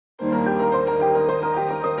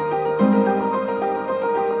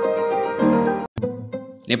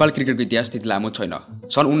नेपाल क्रिकेटको इतिहास त्यति लामो छैन।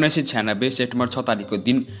 सन् 1996 सेप्टेम्बर 6 तारिकको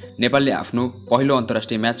दिन नेपालले आफ्नो पहिलो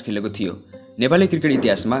अन्तर्राष्ट्रिय म्याच खेलेको थियो। नेपाली क्रिकेट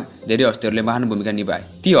इतिहासमा धेरै हस्तीहरूले महान भूमिका निभाए।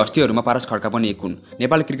 ती हस्तीहरूमा पारस खड्का पनि एक हुन्।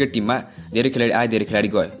 नेपाल क्रिकेट टिममा धेरै खेलाडी आए, धेरै खेलाडी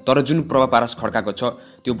गए, तर जुन प्रभाव पारस खड्काको छ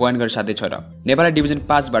त्यो बयान गरे साध्य छैन। नेपाललाई डिभिजन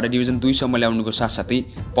 5 बाट डिभिजन 2 सम्म ल्याउनुको साथसाथै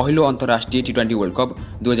पहिलो अन्तर्राष्ट्रिय T20 वर्ल्ड कप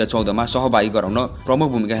 2014 मा सहभागी गराउन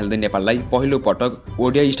प्रमुख भूमिका खेल्दै नेपाललाई पहिलो पटक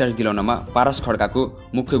ओडिआई स्ट्याटस दिलाउनमा पारस खड्काको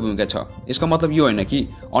मुख्य भूमिका छ। यसको मतलब यो होइन कि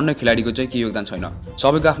अन्य खेलाडीको चाहिँ के योगदान छैन,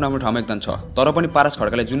 सबैको आफ्नो आफ्नो ठाउँमा योगदान छ। तर पनि पारस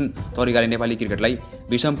खड्काले जुन तरिकाले नेपाली क्रिकेटलाई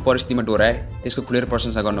विषम परिस्थितिमा डोराए त्यसको खुलेर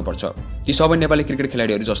प्रशंसा गर्नुपर्छ। ती सबै नेपाली क्रिकेट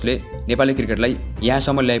खेलाडीहरू जसले नेपाली क्रिकेटलाई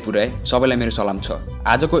यहाँसम्म ल्याइ पुर्याए, सबैलाई मेरो सलाम छ।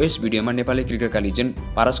 आजको यस भिडियोमा नेपाली क्रिकेटका लिजेन्ड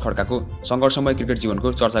पारस खड्काको सङ्घर्षमय क्रिकेट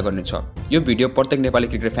जीवनको चर्चा गर्नेछ। यो भिडियो प्रत्येक नेपाली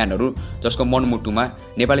क्रिकेट फ्यानहरू जसको मनमुटुमा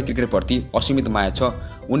नेपाली क्रिकेटप्रति असीमित माया छ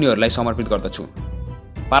उनीहरूलाई समर्पित गर्दछु।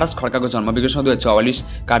 पारस खड्काको जन्म विगत 2044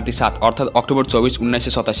 कार्तिक 7 अर्थात् अक्टोबर 24,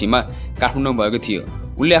 1987 मा काठमाडौँमा भएको थियो।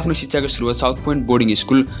 उनले आफ्नो शिक्षाको सुरुवात south point boarding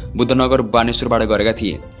school Buddhnagar बानेश्वरबाट गरेका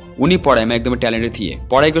थिए। उनी पढाइमा एकदमै ट्यालेन्टेड थिए।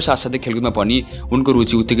 पढाइको साथसाथै खेलकुदमा पनि उनको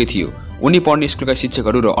रुचि उत्तिकै थियो। उनी पढ्ने स्कुलका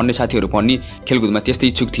शिक्षकहरू र अन्य साथीहरू पनि खेलकुदमा त्यस्तै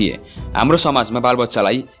इच्छुक थिए। हाम्रो समाजमा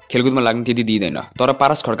बालबच्चालाई खेलकुदमा लाग्न त्यति दिइँदैन, तर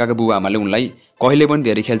पारस खड्काका बुबा आमाले उनलाई कहिले पनि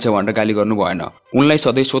धेरै खेल्छ भनेर गाली गर्नु भएन। उनलाई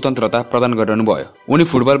सधैँ स्वतन्त्रता प्रदान गरिरहनु भयो। उनी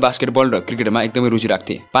फुटबल, बास्केटबल र क्रिकेटमा एकदमै रुचि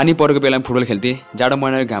राख्थे। पानी परेको बेलामा फुटबल खेल्थे, जाडो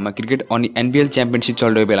महिनाको घाममा क्रिकेट अनि NBL च्याम्पियनसिप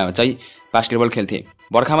चलिरहेको बेलामा चाहिँ बास्केटबल खेल्थे।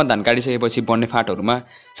 बर्खामा धान काटिसकेपछि बन्ने फाँटहरूमा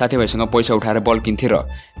साथीभाइसँग पैसा उठाएर बल किन्थे र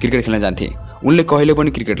क्रिकेट खेल्न जान्थे। उनले कहिले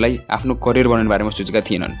पनि क्रिकेटलाई आफ्नो करियर बनाउने बारेमा सोचेका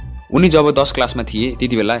थिएनन्। उनी जब 10 क्लासमा थिए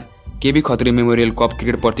त्यति बेला KB Khatri memorial cup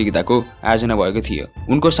cricket प्रतियोगिताको आयोजना भएको थियो।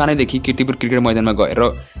 उनको सानैदेखि कीर्तिपुर क्रिकेट मैदानमा गएर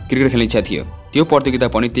क्रिकेट खेल्ने इच्छा थियो। त्यो प्रतियोगिता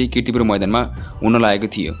पनि त्यही कीर्तिपुर मैदानमा हुन लागेको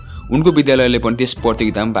थियो। उनको विद्यालयले पनि त्यस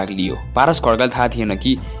प्रतियोगितामा भाग लियो। पारस खड्कालाई थाहा थिएन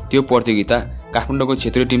कि त्यो प्रतियोगिता काठमाडौँको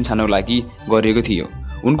क्षेत्रीय टिम छान्नको लागि गरिएको थियो।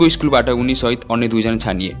 उनको स्कुलबाट उनी सहित अन्य 2 जना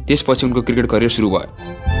छानिए। त्यसपछि उनको क्रिकेट करियर सुरु भयो।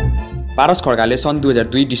 पारस खड्काले सन्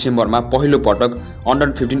 2002 डिसेम्बरमा पहिलो पटक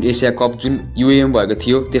अन्डर-15 एसिया कप जुन UAE भएको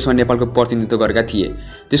थियो त्यसमा नेपालको प्रतिनिधित्व गरेका थिए।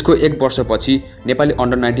 त्यसको 1 वर्षपछि नेपाली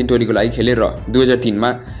अन्डर-19 टोलीको लागि खेले र 2003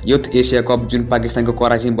 मा युथ एसिया कप जुन पाकिस्तानको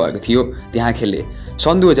कराचीमा भएको थियो त्यहाँ खेले।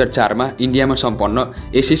 सन् 2004 मा इन्डियामा सम्पन्न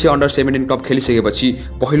ACC अन्डर-17 कप खेलिसकेपछि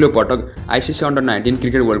पहिलो पटक ICC अन्डर-19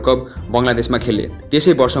 क्रिकेट वर्ल्ड कप बङ्गलादेशमा खेले।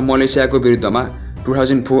 त्यसै वर्ष मलेसियाको विरुद्धमा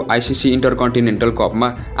 2004 ICC इन्टरकन्टिनेन्टल कपमा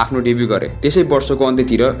आफ्नो डेब्यू गरे। त्यसै वर्षको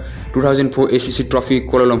अन्त्यतिर 2004 ACC ट्रफी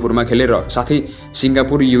कोलालम्पुरमा खेले र साथै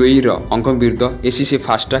सिङ्गापुर, UAE र हङकङ विरुद्ध ACC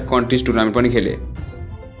fast track countries tournament पनि खेले।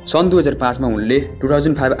 सन् 2005 मा उनले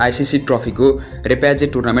 2005 ICC ट्रफीको रेप्याजे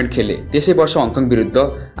टुर्नामेन्ट खेले। त्यसै वर्ष हङकङ विरुद्ध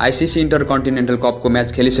ICC इन्टरकन्टिनेन्टल कपको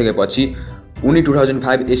म्याच खेलिसकेपछि उनी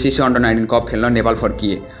 2005 ACC अन्डर-19 कप खेल्न नेपाल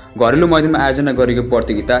फर्किए। घरेलु मैदानमा आयोजना गरेको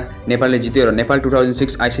प्रतियोगिता नेपालले जित्यो र नेपाल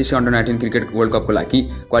 2006 ICC अन्डर-19 क्रिकेट वर्ल्ड कपको लागि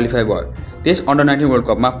क्वालिफाई भयो। त्यस अन्डर-19 वर्ल्ड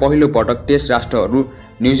कपमा पहिलो पटक टेस्ट राष्ट्रहरू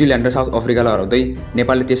न्युजिल्यान्ड र साउथ अफ्रिकालाई हराउँदै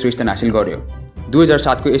नेपालले तेस्रो स्थान हासिल गर्यो।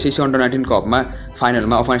 2007 को ACC अन्डर-19 कपमा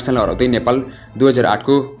फाइनलमा अफगानिस्तानलाई हराउँदै नेपाल 2008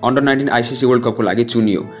 को अन्डर-19 ICC वर्ल्ड कपको लागि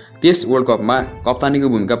चुनियो। त्यस वर्ल्ड कपमा कप्तानीको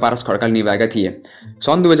भूमिका पारस खड्काले निभाएका थिए।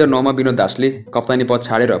 सन् 2009 मा विनोद दासले कप्तानी पद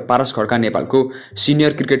छाडेर पारस खड्का नेपालको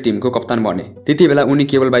सिनियर क्रिकेट टिमको कप्तान बने। त्यति बेला उनी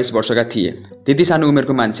केवल 22 वर्षका थिए। त्यति सानो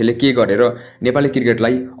उमेरको मान्छेले के गरेर नेपाली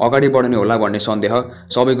क्रिकेटलाई अगाडि बढाउने होला भन्ने सन्देह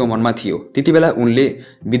सबैको मनमा थियो। त्यति बेला उनले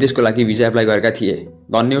विदेशको लागि भिजा एप्लाई गरेका थिए।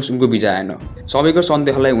 धन्य होस् उनको भिजा आएन। सबैको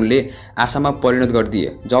सन्देहलाई उनले आशामा परिणत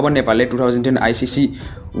गरिदिए जब नेपालले 2010 ICC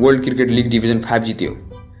world cricket league division 5 जित्यो।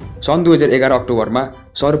 सन् 2011 अक्टोबरमा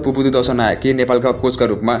सर पुपुदु दशनायके नेपालका कोचका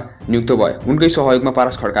रूपमा नियुक्त भए। उनकै सहयोगमा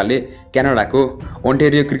पारस खड्काले क्यानाडाको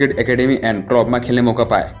ओन्टेरियो क्रिकेट एकाडेमी एन्ड क्लबमा खेल्ने मौका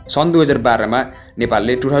पाए। सन् 2012 मा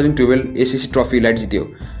नेपालले 2012 ACC ट्रफी इलाइट जित्यो,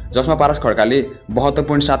 जसमा पारस खड्काले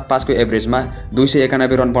 72.75 को एभरेजमा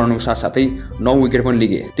 291 रन बनाउनुको साथसाथै 9 विकेट पनि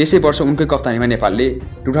लिगे। त्यसै वर्ष उनकै कप्तानीमा नेपालले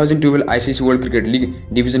 2012 ICC world cricket league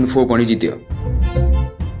division 4 पनि जित्यो।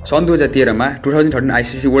 सन् 2013 मा 2013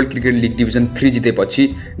 ICC world cricket league division 3 जितेपछि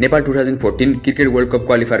नेपाल 2014 क्रिकेट वर्ल्ड कप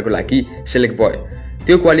क्वालिफायरको लागि सेलेक्ट भयो।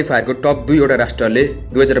 त्यो क्वालिफायरको टप 2 वटा राष्ट्रले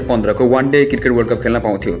 2015 को one day cricket world cup खेल्न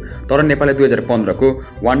पाउँथ्यो, तर नेपालले 2015 को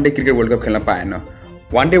one day cricket world cup खेल्न पाएन।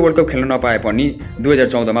 वान डे वर्ल्ड कप खेल्न नपाए पनि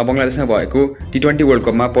 2014 मा बङ्गलादेशमा भएको T20 वर्ल्ड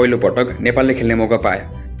कपमा पहिलो पटक नेपालले खेल्ने मौका पाए।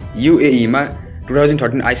 UAE मा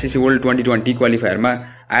 2013 ICC वर्ल्ड 2020 क्वालिफायरमा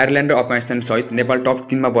आयरल्यान्ड र अफगानिस्तान सहित नेपाल टप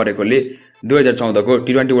 3 मा परेकोले 2014 को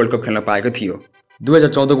T20 वर्ल्ड कप खेल्न पाएको थियो।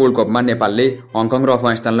 2014 वर्ल्ड कपमा नेपालले हङकङ र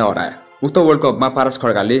अफगानिस्तानलाई हरायो। उक्त वर्ल्ड कपमा पारस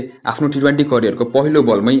खड्काले आफ्नो T20 करियरको पहिलो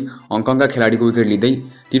बलमै हङकङका खेलाडीको विकेट लिँदै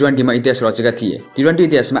T20 मा इतिहास रचेका थिए। T20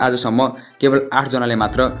 इतिहासमा आजसम्म केवल 8 जनाले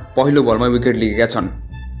मात्र पहिलो बलमै विकेट लिएका छन्।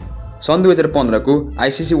 सन् 2015 को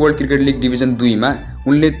ICC world cricket league division 2 मा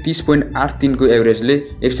उनले 30.83 को एभरेजले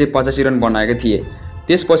 185 रन बनाएका थिए।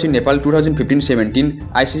 त्यसपछि Nepal 2015-17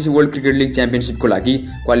 ICC world cricket league च्याम्पियनसिपको लागि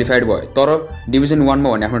क्वालिफाइड भयो, तर डिभिजन 1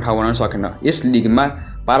 मा भने आफ्नो ठाउँ बनाउन सकेन। यस लिगमा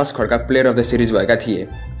Paras Khadka player of the series भएका थिए।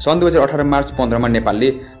 सन् 2018 मार्च 15 मा नेपालले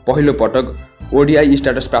पहिलो पटक ओडिआई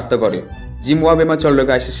स्ट्याटस प्राप्त गर्यो। जिम्बाब्वेमा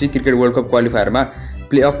चलिरहेको ICC cricket world cup क्वालिफायरमा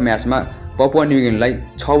playoff म्याचमा पपुवा न्युगिनीलाई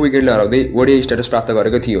 6 विकेटले हराउँदै ओडिआई स्ट्याटस प्राप्त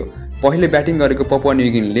गरेको थियो। पहिले ब्याटिङ गरेको पपुवा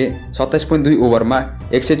न्युगिनीले 27.2 ओभरमा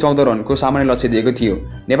 114 रनको सामान्य लक्ष्य दिएको थियो।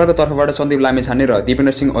 नेपालको तर्फबाट सन्दीप लामेछाने र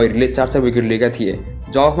दिपेन्द्र सिंह ऐरीले 4 विकेट लिएका थिए।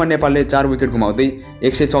 जवाफमा नेपालले 4 विकेट गुमाउँदै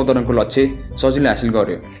 114 रनको लक्ष्य सजिलै हासिल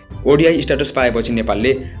गर्यो। ओडिआई स्ट्याटस पाएपछि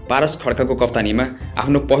नेपालले पारस खड्काको कप्तानीमा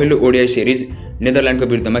आफ्नो पहिलो ओडिआई सिरिज नेदरल्यान्डको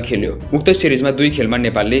विरुद्धमा खेल्यो। उक्त सिरिजमा 2 खेलमा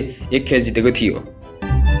नेपालले 1 खेल जितेको थियो।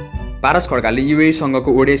 पारस खड्काले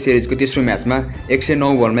युएईसँगको ओडिआई सिरिजको तेस्रो म्याचमा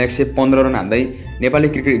 109 बलमा 115 रन हान्दै नेपाली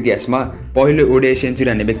क्रिकेट इतिहासमा पहिलो ओडिआई सेन्चुरी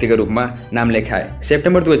हान्ने व्यक्तिका रूपमा नाम लेखाए।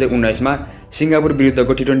 सेप्टेम्बर 2019 मा सिङ्गापुर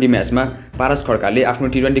विरुद्धको टी20 म्याचमा पारस खड्काले आफ्नो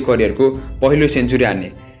टी20 करियरको पहिलो सेन्चुरी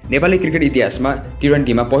हान्ने नेपाली क्रिकेट इतिहासमा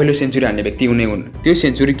टी20 मा पहिलो सेन्चुरी हान्ने व्यक्ति उनी हुन्। त्यो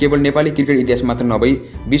सेन्चुरी केवल नेपाली क्रिकेट इतिहास मात्र नभई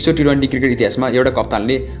विश्व टी20 क्रिकेट इतिहासमा एउटा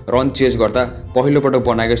कप्तानले रन चेज गर्दा पहिलो पटक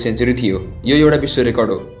बनाएको सेन्चुरी थियो। यो एउटा विश्व रेकर्ड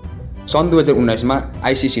हो। सन् 2019 मा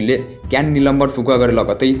आइसिसीले क्यान निलम्बन फुकुवा गरे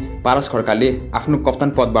लगत्तै पारस खड्काले आफ्नो कप्तान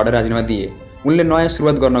पदबाट राजीनामा दिए। उनले नयाँ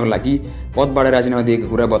सुरुवात गर्नको लागि पदबाट राजीनामा दिएको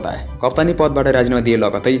कुरा बताए। कप्तानी पदबाट राजीनामा दिए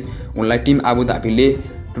लगत्तै उनलाई टिम आबु धाबीले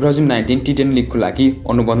 2019 टी10 लिगको लागि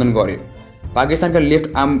अनुबन्धन गर्यो। पाकिस्तानका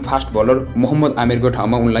left arm fast bowler Mohammad आमिरको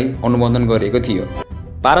ठाउँमा उनलाई अनुबन्धन गरिएको थियो।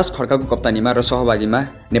 पारस खड्काको कप्तानीमा र सहभागीमा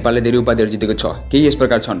नेपालले धेरै उपाधिहरू जितेको छ। केही यस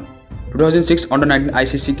प्रकार छन्: 2006 अन्डर-19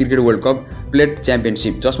 ICC cricket world cup plate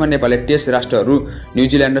championship, जसमा नेपालले टेस्ट राष्ट्रहरू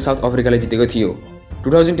न्युजिल्यान्ड र साउथ अफ्रिकाले जितेको थियो।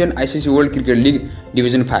 2010 ICC world cricket league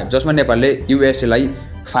division 5, जसमा नेपालले युएसएलाई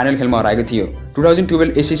फाइनल खेलमा हराएको थियो।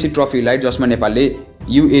 2012 एसीसी ट्रफी इलाइट, जसमा नेपालले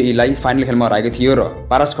युएईलाई फाइनल खेलमा हराएको थियो र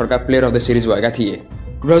Paras Khadka player of the series भएका थिए।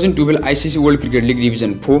 2012 ICC world cricket league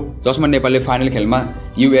division 4, जसमा नेपालले फाइनल खेलमा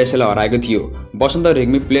युएसएलाई हराएको थियो। बसन्त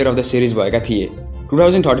Regmi player of the series भएका थिए।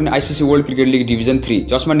 2013 ICC world cricket league division 3,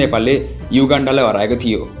 जसमा नेपालले युगान्डालाई हराएको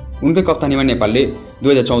थियो। उनकै कप्तानीमा नेपालले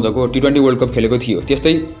 2014 को टी20 वर्ल्ड कप खेलेको थियो।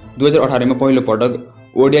 त्यस्तै 2018 मा पहिलो पटक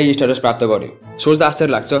ओडिआई स्ट्याटस प्राप्त गर्यो। सोच्दा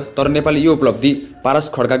आश्चर्य लाग्छ, तर नेपालले यो उपलब्धि पारस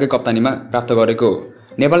खड्काकै कप्तानीमा प्राप्त गरेको हो।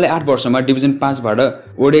 नेपालले 8 वर्षमा डिभिजन 5 बाट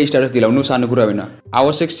ओडिआई स्ट्याटस दिलाउनु सानो कुरा होइन।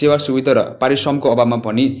 आवश्यक सेवा सुविधा र पारिश्रमको अभावमा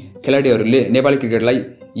पनि खेलाडीहरूले नेपाली क्रिकेटलाई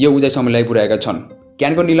यो उचाइसम्म ल्याइपुर्याएका छन्।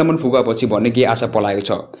 क्यानको निलम्बन फुकुवापछि भन्ने केही आशा पलाएको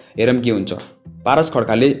छ। हेरौँ के हुन्छ। पारस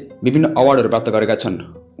खड्काले विभिन्न अवार्डहरू प्राप्त गरेका छन्।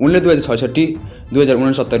 उनले 2066,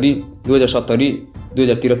 2069, 2070,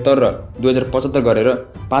 2073 र 2075 गरेर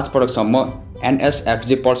 5 पटकसम्म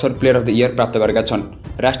एनएसएफजे Pulsar player of the year प्राप्त गरेका छन्।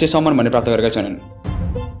 राष्ट्रिय सम्मान भने प्राप्त गरेका छैनन्।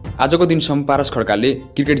 आजको दिनसम्म पारस खड्काले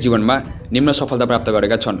क्रिकेट जीवनमा निम्न सफलता प्राप्त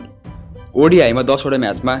गरेका छन्। ओडिआईमा 10 वटा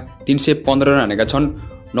म्याचमा 315 रन हानेका छन्,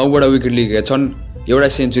 9 वटा विकेट लिएका छन्, एउटा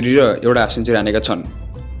सेन्चुरी र एउटा हाफ सेन्चुरी हानेका छन्।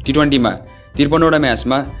 टी20 मा 53 वटा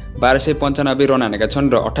म्याचमा 1295 रन हानेका छन्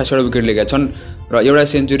र 28 वटा विकेट लिएका छन् र एउटा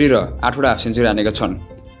सेन्चुरी र 8 वटा हाफ सेन्चुरी हानेका छन्।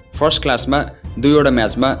 फर्स्ट क्लासमा 2 वटा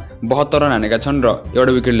म्याचमा 72 रन हानेका छन् र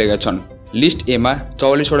एउटा विकेट लिएका छन्। लिस्ट ए मा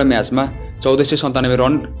 44 वटा म्याचमा 1497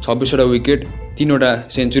 रन, 26 वटा विकेट, 3 वटा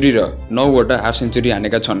सेन्चुरी र 9 वटा हाफ सेन्चुरी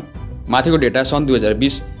हानेका छन्। माथिको डेटा सन्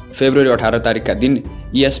 2020 फेब्रुअरी 18 तारिकका दिन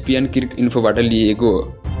ESPN क्रिक इन्फोबाट लिएको हो।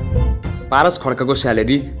 पारस खड्काको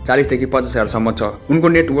स्यालेरी 40 देखि 50 हजारसम्म छ। उनको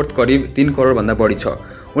नेटवर्थ करिब 3 करोड भन्दा बढी छ।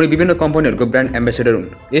 उनी विभिन्न कम्पनीहरूको ब्रान्ड एम्बेसेडर हुन्।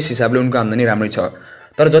 यस हिसाबले उनको आम्दानी राम्रै छ,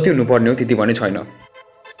 तर जति हुनुपर्ने हो त्यति भने छैन।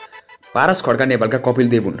 पारस खड्का नेपालका कपिल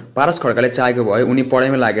देव हुन्। पारस खड्काले चाहेको भए उनी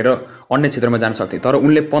पढाइमा लागेर अन्य क्षेत्रमा जान सक्थे, तर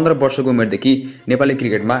उनले 15 वर्षको उमेरदेखि नेपाली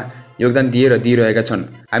क्रिकेटमा योगदान दिए र दिइरहेका छन्।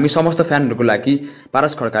 हामी समस्त फ्यानहरूको लागि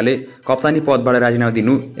पारस खड्काले कप्तानी पदबाट राजीनामा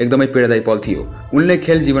दिनु एकदमै पीडादायी पल थियो। उनले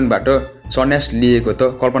खेल जीवनबाट सन्यास लिएको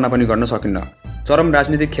त कल्पना पनि गर्न सकिन्न। चरम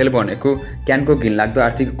राजनीतिक खेल भनेको क्यानको घिनलाग्दो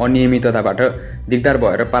आर्थिक अनियमितताबाट दिगदार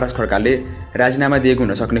भएर पारस खड्काले राजीनामा दिएको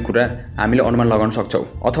हुन सक्ने कुरा हामीले अनुमान लगाउन सक्छौँ,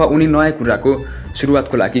 अथवा उनी नयाँ कुराको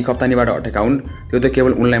सुरुवातको लागि कप्तानीबाट हटेका हुन्। त्यो त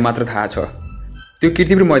केवल उनलाई मात्र थाहा छ। त्यो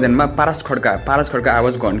कीर्तिपुर मैदानमा पारस खड्का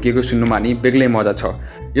आवाज घन्किएको सुन्नुमा नि बेग्लै मजा छ।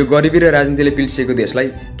 यो गरिबी र राजनीतिले पिल्सिएको देशलाई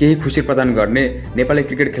केही खुसी प्रदान गर्ने नेपाली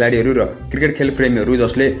क्रिकेट खेलाडीहरू र क्रिकेट खेल प्रेमीहरू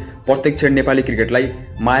जसले प्रत्यक्ष नेपाली क्रिकेटलाई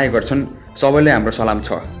माया गर्छन्, सबैलाई हाम्रो सलाम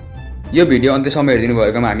छ। यो भिडियो अन्त्यसम्म हेरिदिनु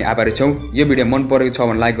भएकोमा हामी आभारी छौँ। यो भिडियो मन परेको छ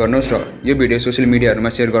भने लाइक गर्नुहोस् र यो भिडियो सोसियल मिडियाहरूमा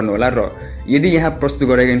सेयर गर्नुहोला र यदि यहाँ प्रस्तुत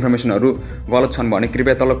गरेका इन्फर्मेसनहरू गलत छन् भने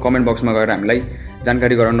कृपया तल कमेन्ट बक्समा गएर हामीलाई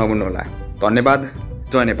जानकारी गराउन नभुल्नुहोला। धन्यवाद।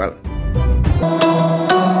 जय नेपाल।